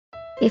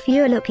If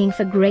you're looking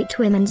for great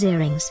women's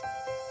earrings,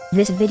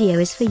 this video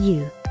is for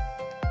you.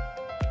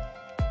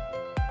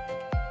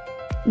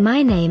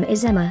 My name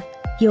is Emma,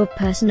 your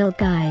personal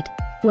guide.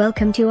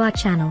 Welcome to our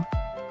channel.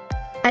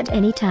 At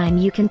any time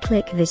you can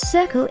click this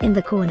circle in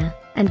the corner,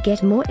 and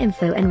get more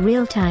info and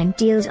real-time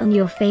deals on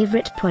your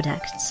favorite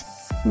products.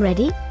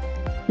 Ready?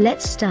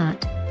 Let's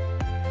start.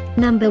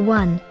 Number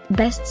 1,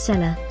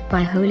 Bestseller,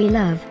 by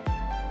Holylove.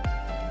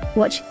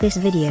 Watch this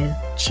video,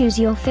 choose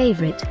your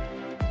favorite.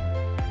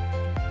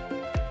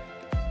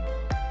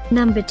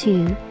 Number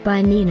 2,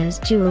 by Nina's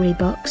Jewelry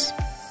Box.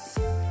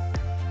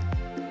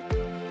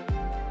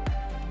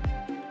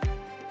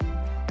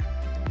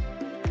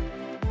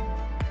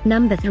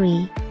 Number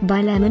 3,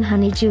 by Lemon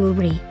Honey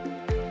Jewelry.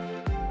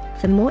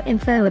 For more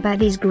info about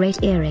these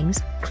great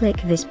earrings,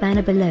 click this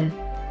banner below.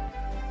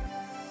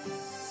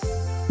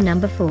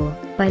 Number 4,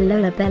 by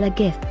Lola Bella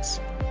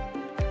Gifts.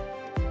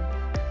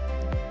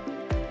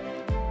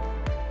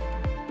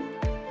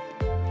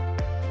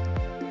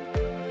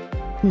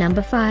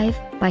 Number 5,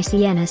 by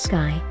Sienna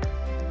Sky.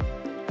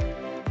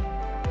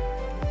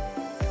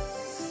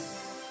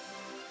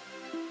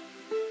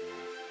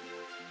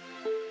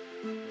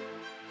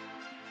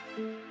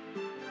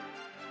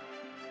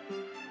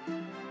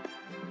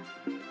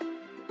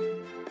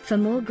 For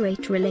more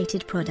great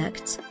related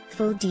products,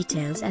 full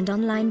details and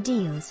online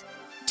deals,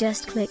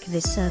 just click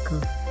this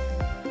circle.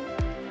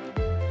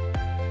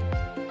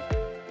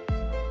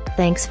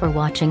 Thanks for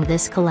watching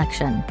this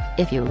collection.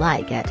 If you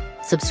like it,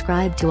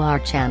 subscribe to our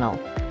channel.